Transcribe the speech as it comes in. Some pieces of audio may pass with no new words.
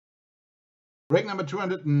Break number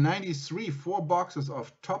 293, 4 boxes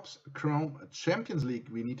of Topps Chrome Champions League.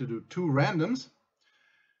 We need to do 2 randoms.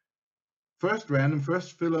 First random,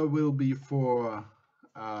 first filler will be for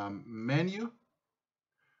Man U,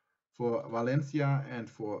 for Valencia, and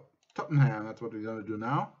for Tottenham. That's what we're going to do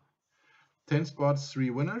now. 10 spots, 3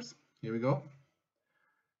 winners. Here we go.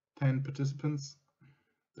 10 participants.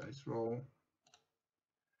 Dice roll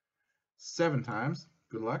 7 times.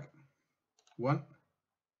 Good luck. 1,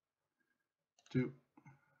 2,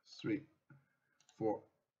 3, 4,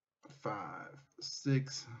 5,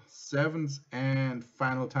 6, 7, and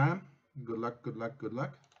final time. Good luck, good luck, good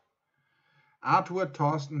luck. Arthur,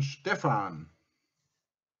 Thorsten, Stefan.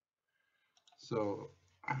 So,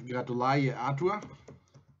 gratulēju, Arthur.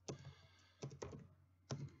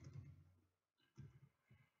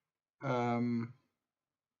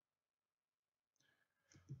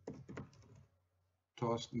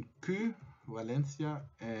 Thorsten Küh, Valencia,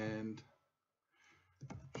 and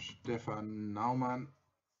Stefan Naumann,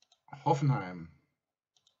 Hoffenheim.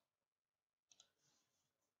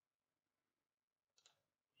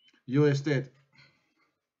 US State,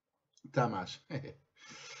 Tamas.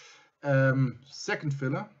 Second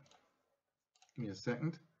filler. Give me a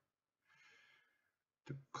second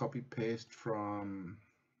to copy paste from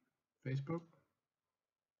Facebook.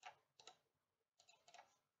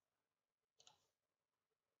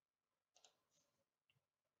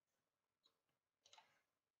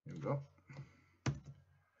 Here we go.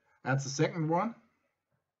 That's the second one.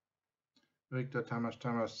 Victor, Tamas,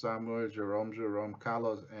 Samuel, Jerome,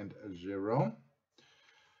 Carlos, and Jerome.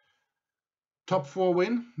 Top 4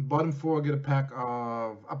 win. Bottom 4 get a pack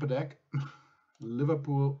of Upper Deck.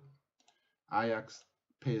 Liverpool, Ajax,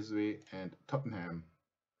 PSV, and Tottenham.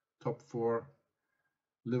 Top 4,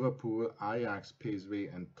 Liverpool, Ajax,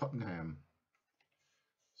 PSV, and Tottenham.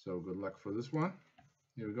 So good luck for this one.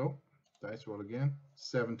 Here we go. Dice roll again.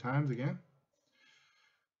 7 times again.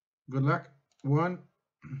 Good luck. 1,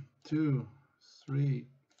 2, 3,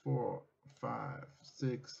 4, 5,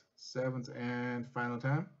 6, 7, and final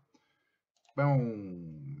time.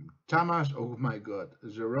 Boom. Tamas, oh my god.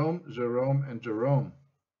 Jerome, and Jerome.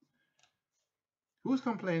 Who's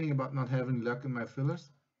complaining about not having luck in my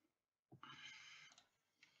fillers?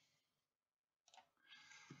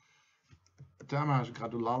 Tamas,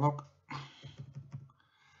 gratulalok.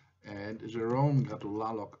 And Jerome,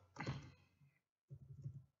 gratulalok.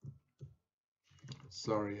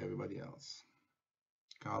 Sorry, everybody else.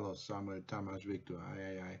 Carlos, Samuel, Tamas, Victor.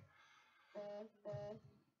 Aye.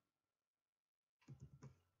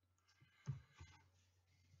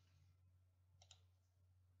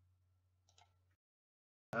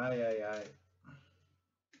 Aye.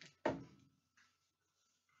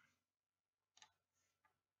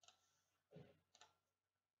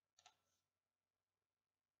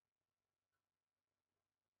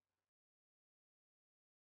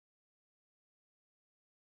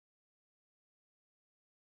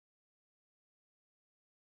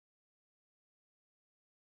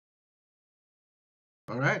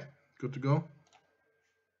 All right, good to go.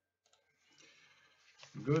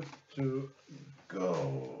 Good to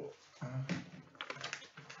go.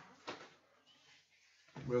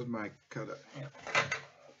 Where's my cutter?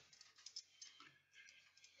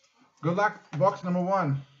 Good luck, box number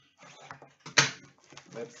 1.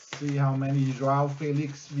 Let's see how many João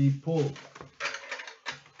Felix we pull.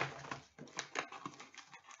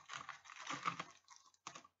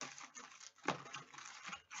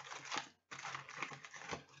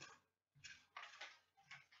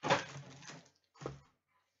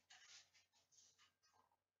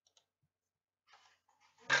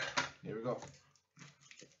 Here we go.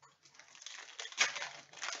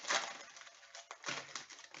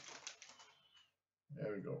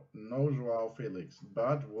 There we go. No João Felix,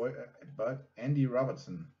 but Andy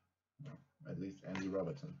Robertson. At least Andy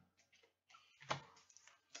Robertson.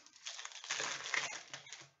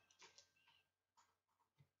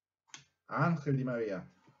 Angel Di Maria,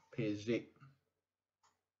 PSG.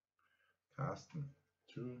 Carsten,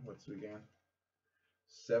 2, what's it again?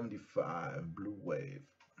 75, Blue Wave.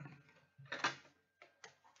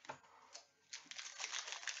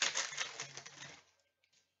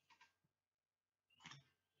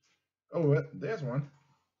 Oh, there's one.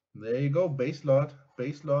 There you go, base lot.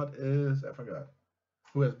 Base lot is, I forgot.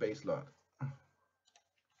 Who has base lot?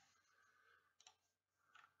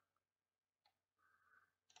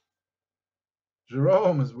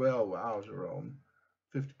 Jerome as well. Wow, Jerome.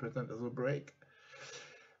 50% as a break.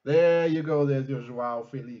 There you go. There's your João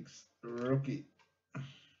Felix rookie.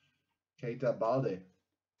 Keita Balde.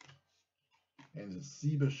 And the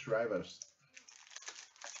Siebe Schreibers.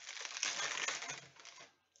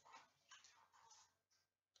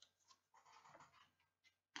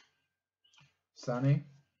 Sané,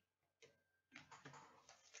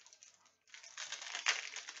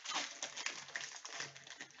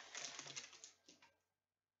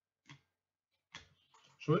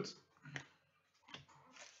 Schulz,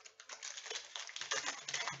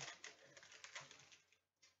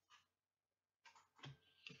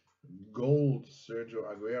 gold,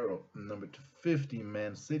 Sergio Aguero, number 50,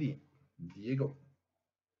 Man City, Diego,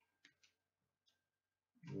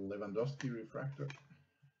 Lewandowski refractor.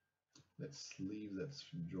 Let's leave that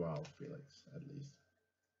Joao Felix at least.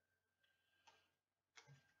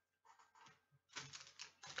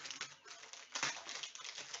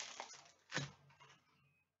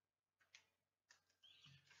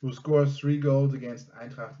 Who scores 3 goals against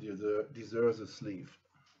Eintracht deserves a sleeve.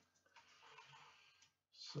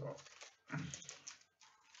 So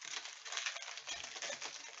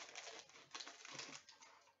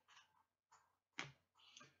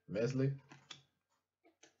Wesley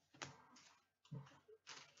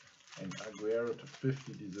and Aguero to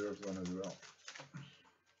 50 deserves one as well.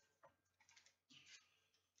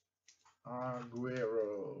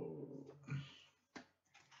 Aguero.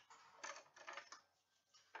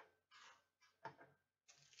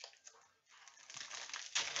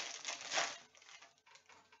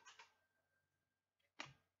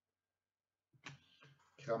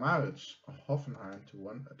 Kramaric, Hoffenheim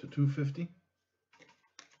to 250.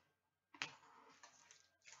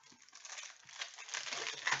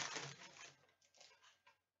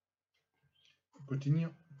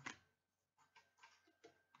 Coutinho.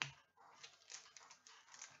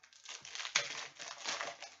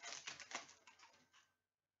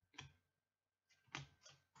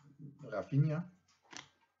 Rafinha.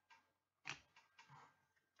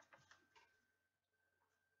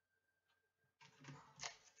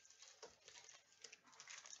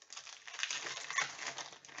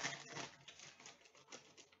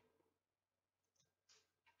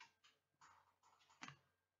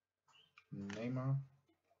 Neymar.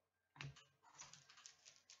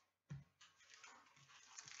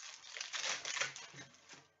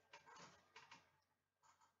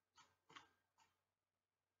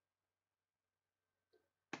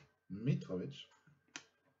 Mitrovic.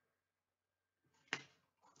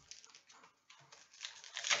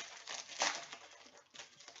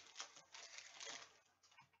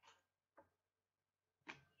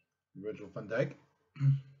 Virgil van Dijk.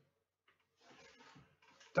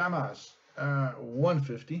 Tamas,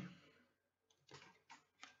 150.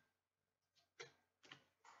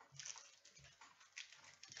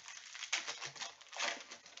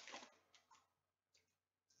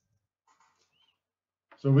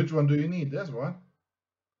 So which one do you need? This one.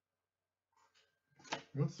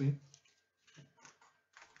 We'll see.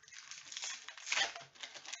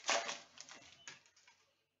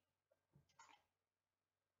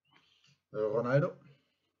 Ronaldo.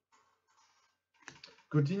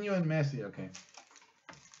 Coutinho and Messi, okay.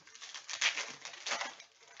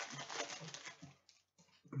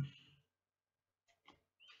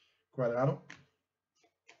 Cuadrado.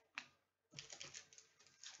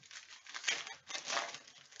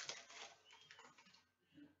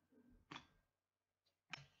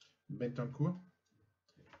 Bentancur,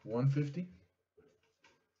 150.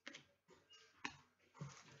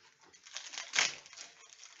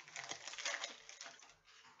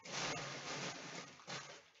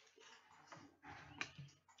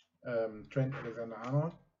 Trent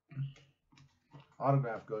Alexander-Arnold.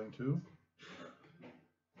 Autograph going to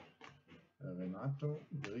Renato,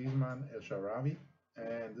 Griezmann, El Shaarawy,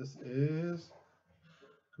 and this is,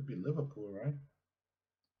 could be Liverpool, right?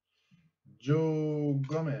 Joe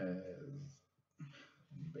Gomez,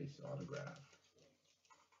 base autograph.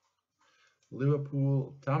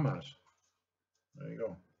 Liverpool, Tamas. There you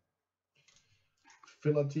go.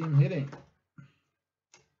 Filler team hitting.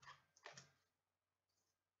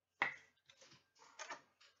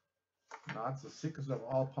 Not the sickest of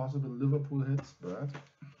all possible Liverpool hits, but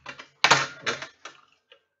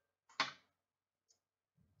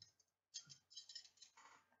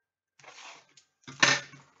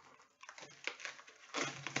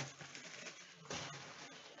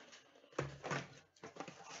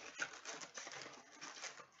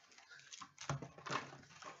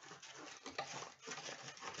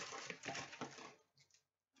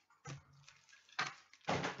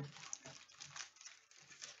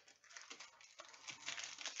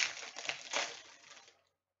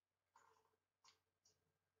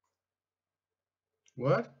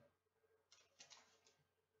what?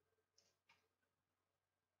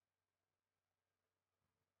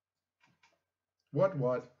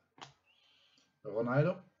 What?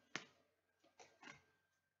 Ronaldo?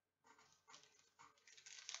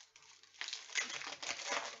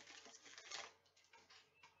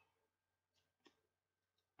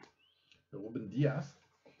 Diaz.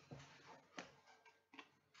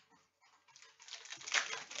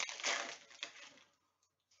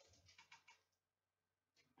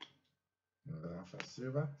 Rafa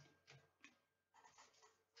Silva.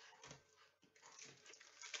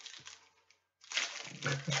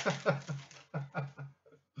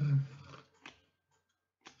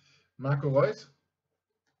 Marco Reus.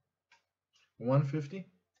 150.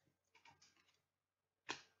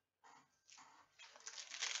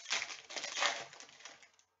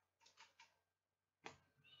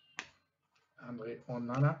 Andre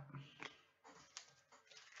Onana.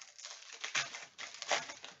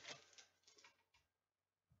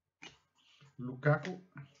 Lukaku.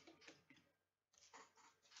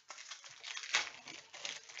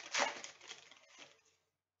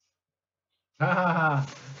 Ah,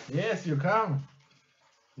 yes, you come.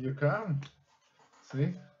 You come.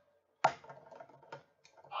 See?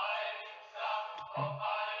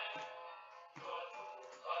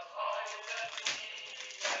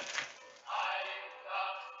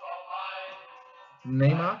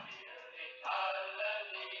 Neymar.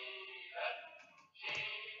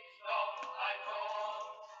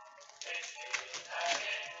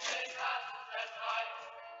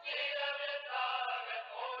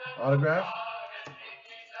 Autograph.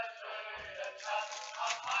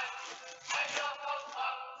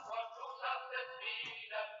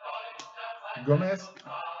 Gomez.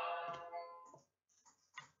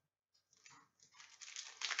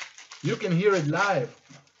 You can hear it live.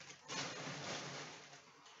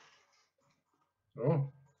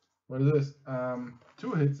 Oh, what is this?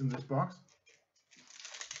 2 hits in this box.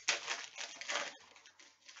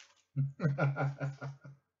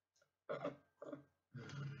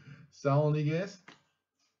 Saul Niguez.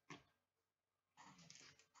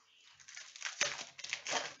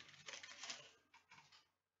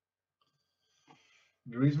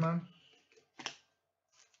 Griezmann.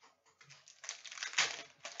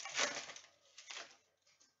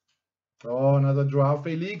 Oh, another Joao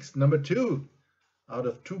Felix, number 2 out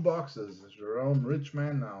of 2 boxes. Jerome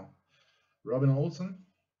Richman now. Robin Olsen,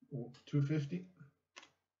 250.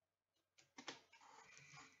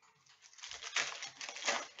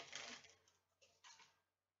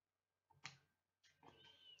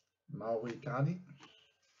 Mauri Icardi.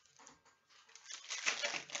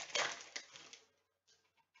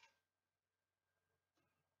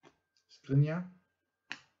 Skriniar.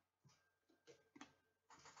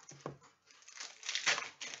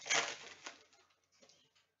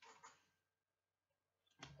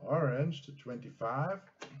 Orange to 25.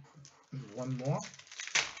 One more.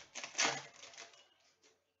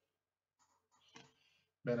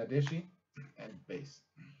 Benedeschi and base.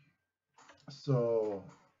 So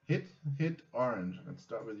hit, orange. Let's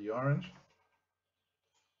start with the orange.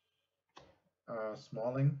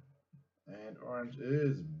 Smalling. And orange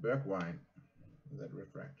is Bergwijn. Is that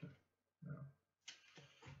refractor? No.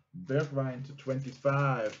 Bergwijn to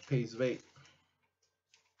 25. PSV.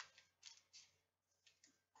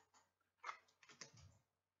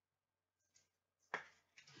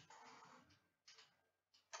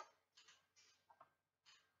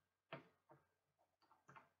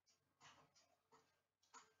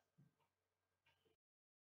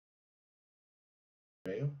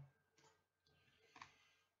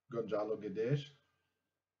 Gonzalo Guedes.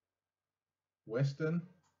 Weston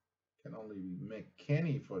can only be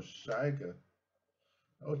McKennie for Schalke.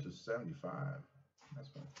 Oh, to 75. Nice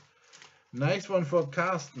one. Nice one for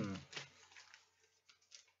Carsten.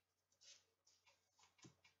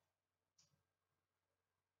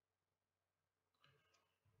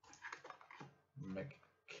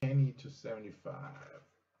 McKennie to 75.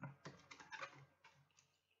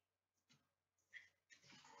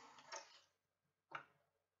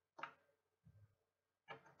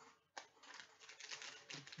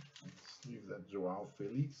 Let's leave that Joao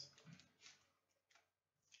Felix.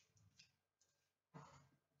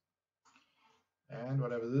 And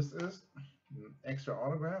whatever this is, an extra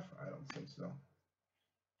autograph? I don't think so.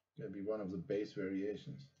 Gonna be one of the base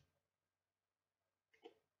variations.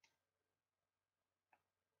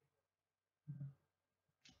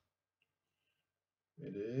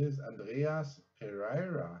 It is Andreas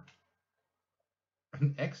Pereira.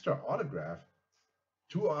 An extra autograph.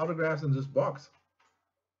 2 autographs in this box.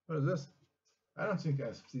 What is this? I don't think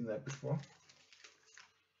I've seen that before.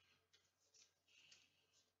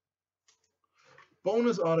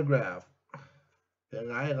 Bonus autograph.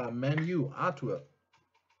 Pereira, Man U, Arthur.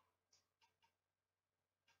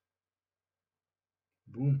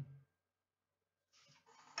 Boom.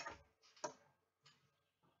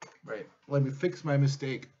 Wait, let me fix my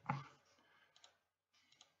mistake.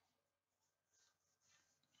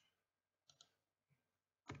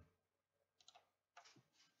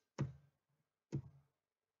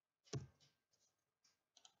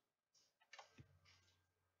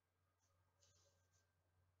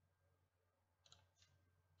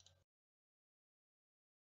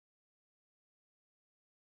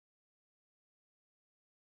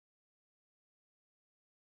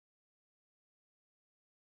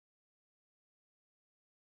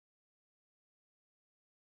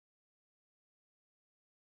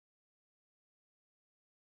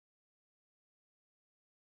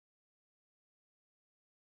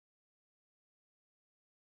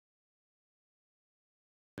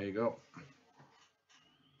 There you go.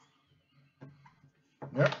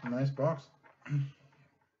 Yep, nice box.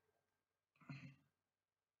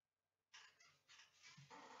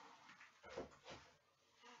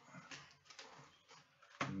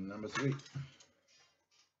 Number 3.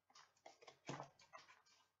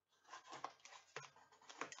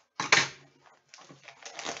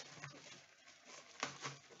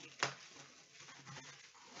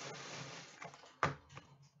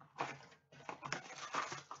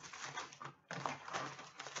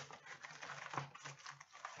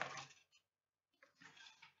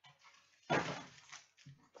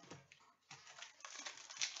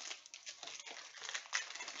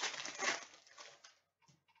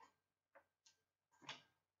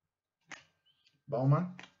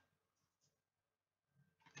 Baumann.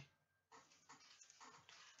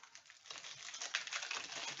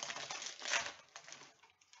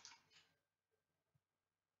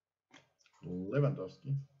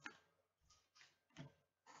 Lewandowski.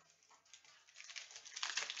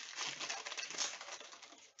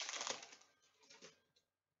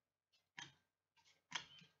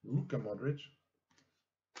 Luka Modric.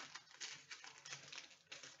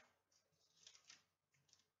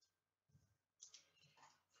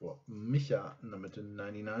 For Micha, number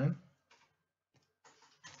 299.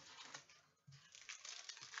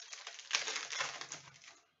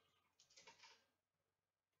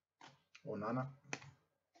 Onana.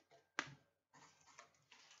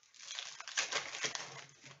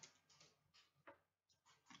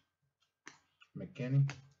 McKennie.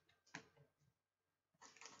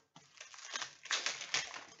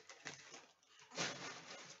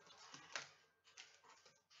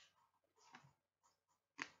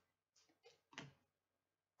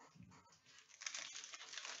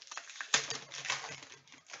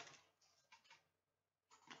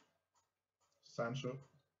 Sancho.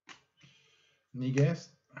 Niguez.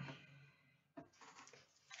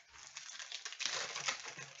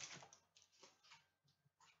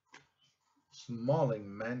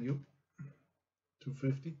 Smalling, Man U.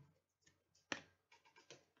 250.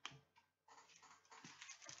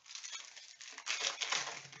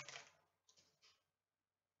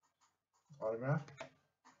 Autograph.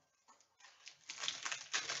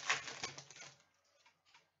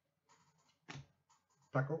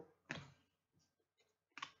 Paco.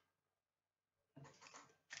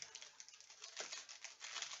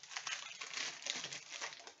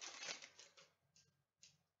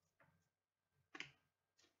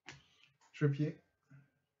 Trippier.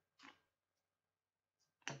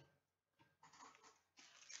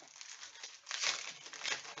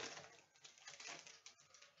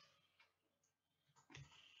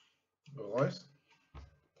 Reus.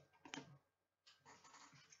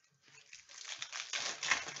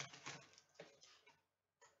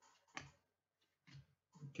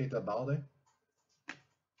 Keita Balde.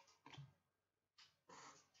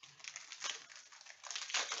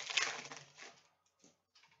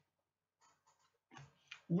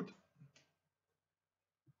 Oud.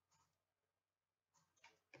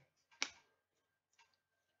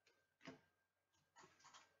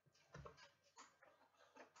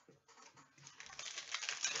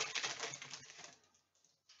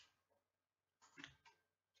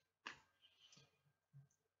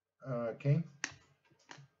 Kane.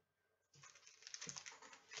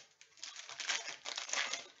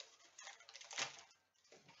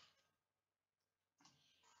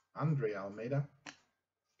 Andre Almeida.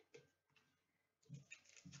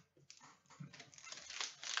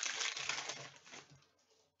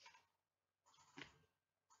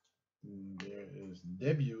 There is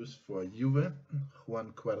debuts for Juve.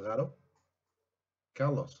 Juan Cuadrado.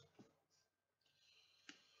 Carlos.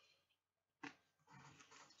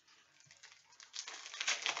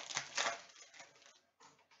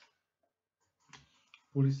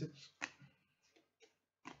 Pulisic.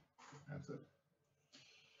 That's it.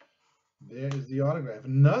 There is the autograph.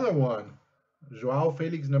 Another one. Joao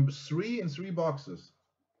Felix, number 3 in 3 boxes.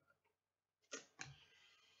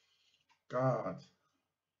 God.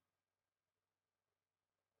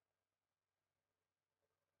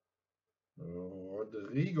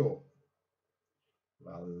 Rodrigo.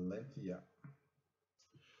 Valencia.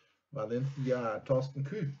 Thorsten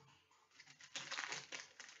Kühl.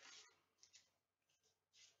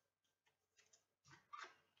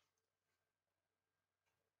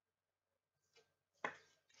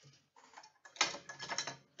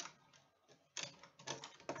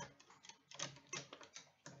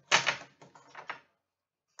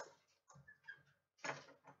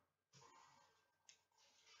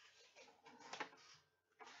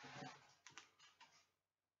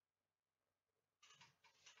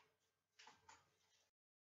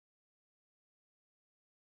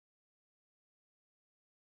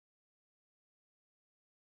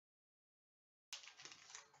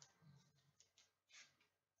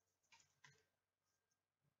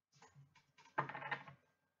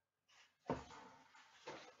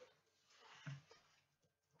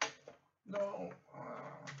 Oh.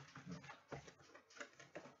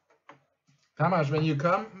 Tamas, when you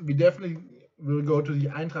come, we definitely will go to the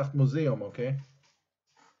Eintracht Museum, okay?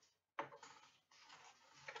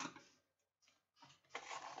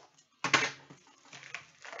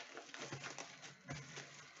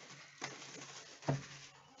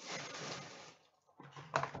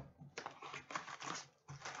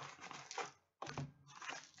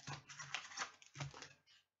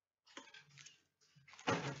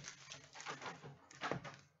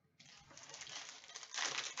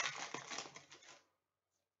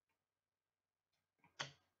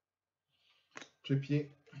 Trippier.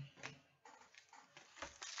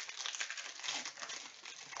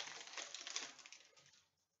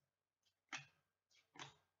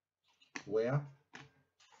 Where?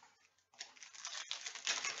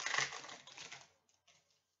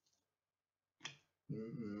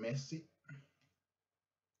 Messi.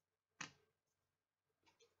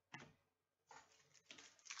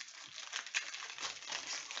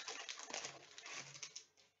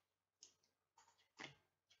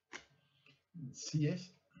 Ziyech.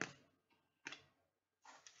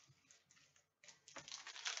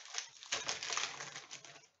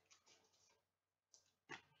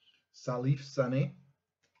 Salif Sané.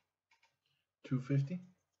 250.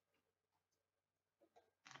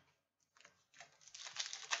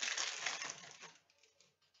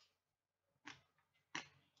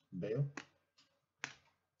 Bale.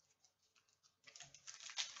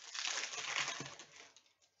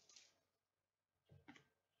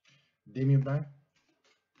 Demi-Blanc.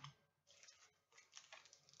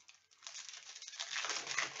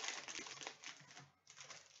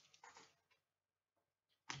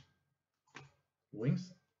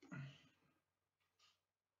 Wings.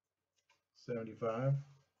 75.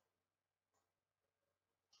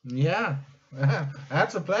 Yeah,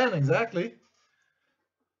 that's the plan, exactly.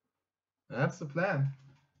 That's the plan.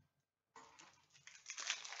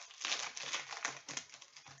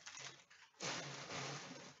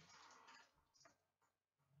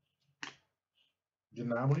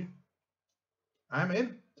 Gnabry. I'm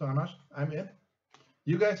in, Thomas. I'm in.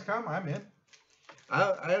 You guys come, I'm in.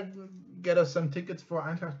 I'll get us some tickets for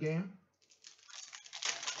Eintracht game.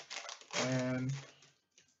 And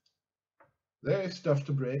there is stuff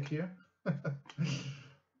to break here.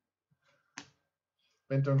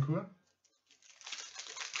 Bentancur.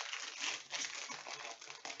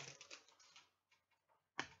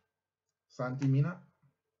 Santi Mina.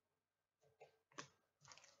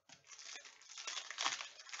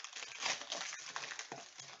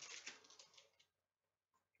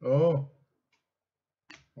 Oh,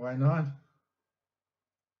 why not?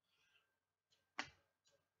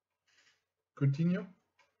 Coutinho.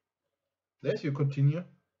 There's your Coutinho.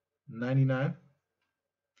 99.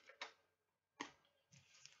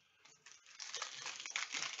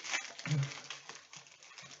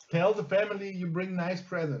 Tell the family you bring nice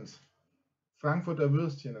presents. Frankfurter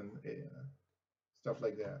Würstchen and stuff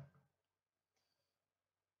like that.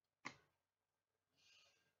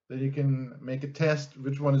 Then you can make a test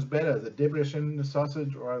which one is better, the Debrecen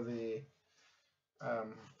sausage or the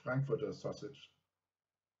Frankfurter sausage.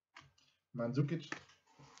 Mandzukic.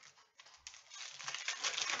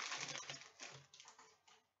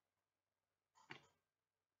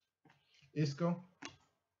 Isco.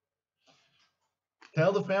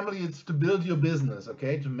 Tell the family it's to build your business,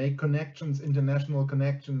 okay? To make connections, international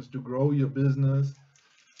connections, to grow your business,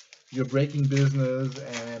 your breaking business,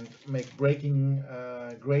 and make breaking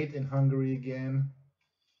great in Hungary again,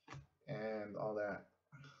 and all that.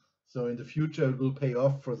 So in the future it will pay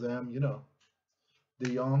off for them, you know.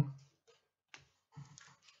 De Jong.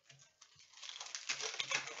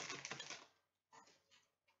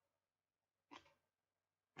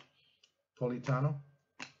 Politano.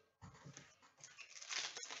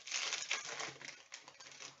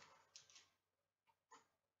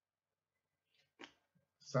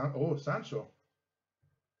 Sancho.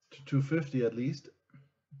 250 at least.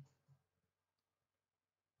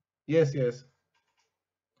 Yes.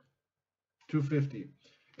 250.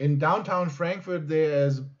 In downtown Frankfurt,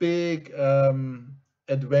 there's big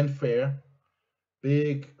Advent fair,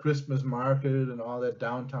 big Christmas market, and all that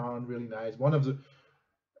downtown. Really nice. One of the,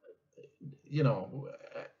 you know,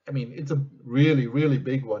 I mean, it's a really, really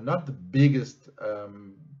big one. Not the biggest,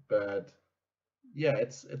 but yeah,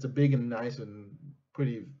 it's a big and nice and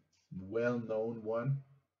pretty well-known one.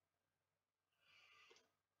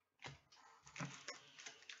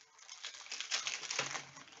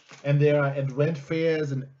 And there are Advent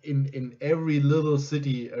fairs in every little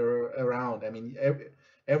city around. I mean,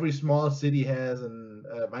 every small city has an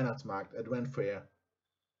Weihnachtsmarkt, Advent fair.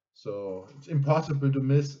 So it's impossible to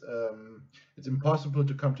miss. It's impossible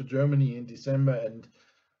to come to Germany in December and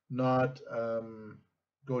not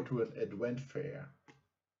go to an Advent fair.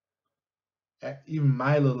 Even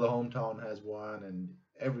my little hometown has one, and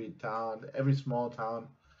every town, every small town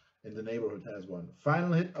in the neighborhood has one.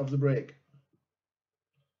 Final hit of the break.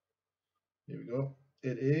 Here we go.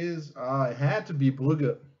 It is, it had to be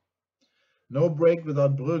Brugge. No break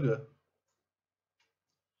without Brugge.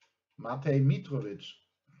 Matej Mitrovic.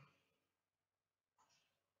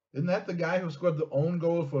 Isn't that the guy who scored the own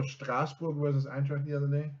goal for Strasbourg versus Eintracht the other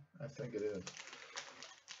day? I think it is.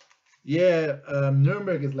 Yeah,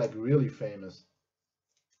 Nuremberg is like really famous.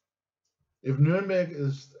 If Nuremberg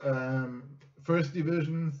is first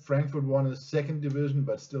division, Frankfurt 1 is second division,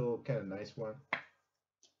 but still kind of nice one.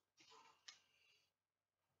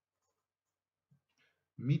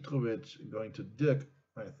 Mitrovic going to Dirk,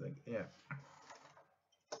 I think. Yeah.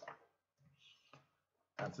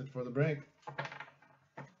 That's it for the break.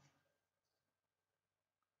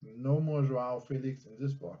 No more Joao Felix in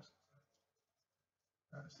this box,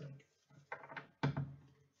 I think.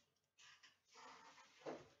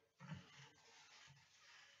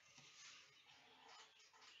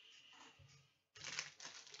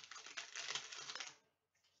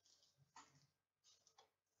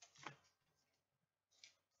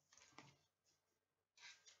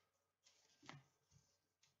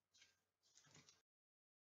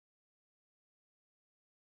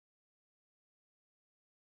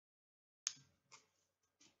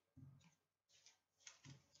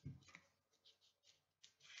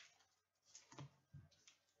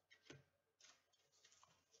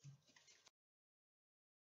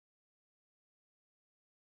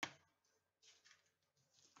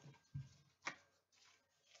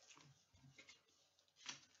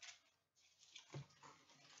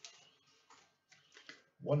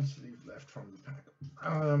 One sleeve left from the pack.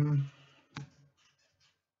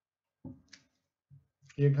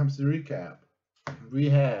 Here comes the recap. We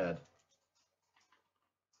had.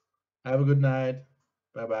 Have a good night.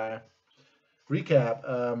 Bye-bye. Recap.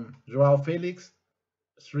 Joao Felix,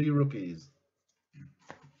 3 rookies.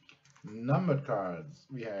 Numbered cards.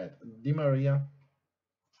 We had Di Maria,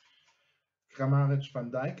 Kramaric,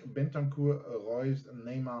 Van Dijk, Bentancur, Reus,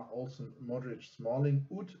 Neymar, Olsen, Modric, Smalling,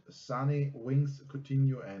 Ut, Sane, Wings,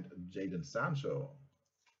 Coutinho, and Jadon Sancho.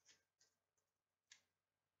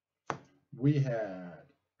 We had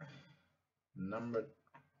numbered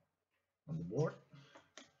on the board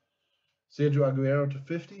Sergio Aguero to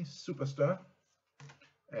 50, Superstar,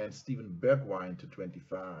 and Steven Bergwijn to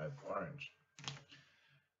 25, Orange.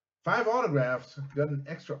 5 autographs. Got an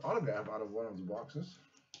extra autograph out of one of the boxes.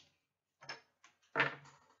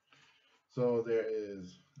 So there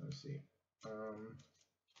is, let's see,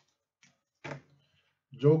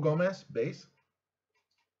 Joe Gomez, base.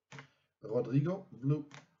 Rodrigo, blue.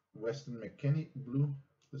 Weston McKennie, blue.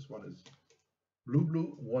 This one is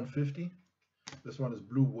blue, 150. This one is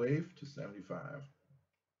blue wave to 75.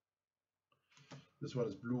 This one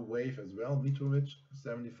is blue wave as well, Mitrovic,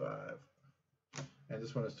 75. And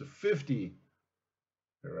this one is to 50.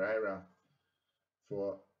 Herrera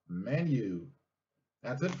for Man U.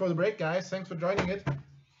 That's it for the break, guys. Thanks for joining it.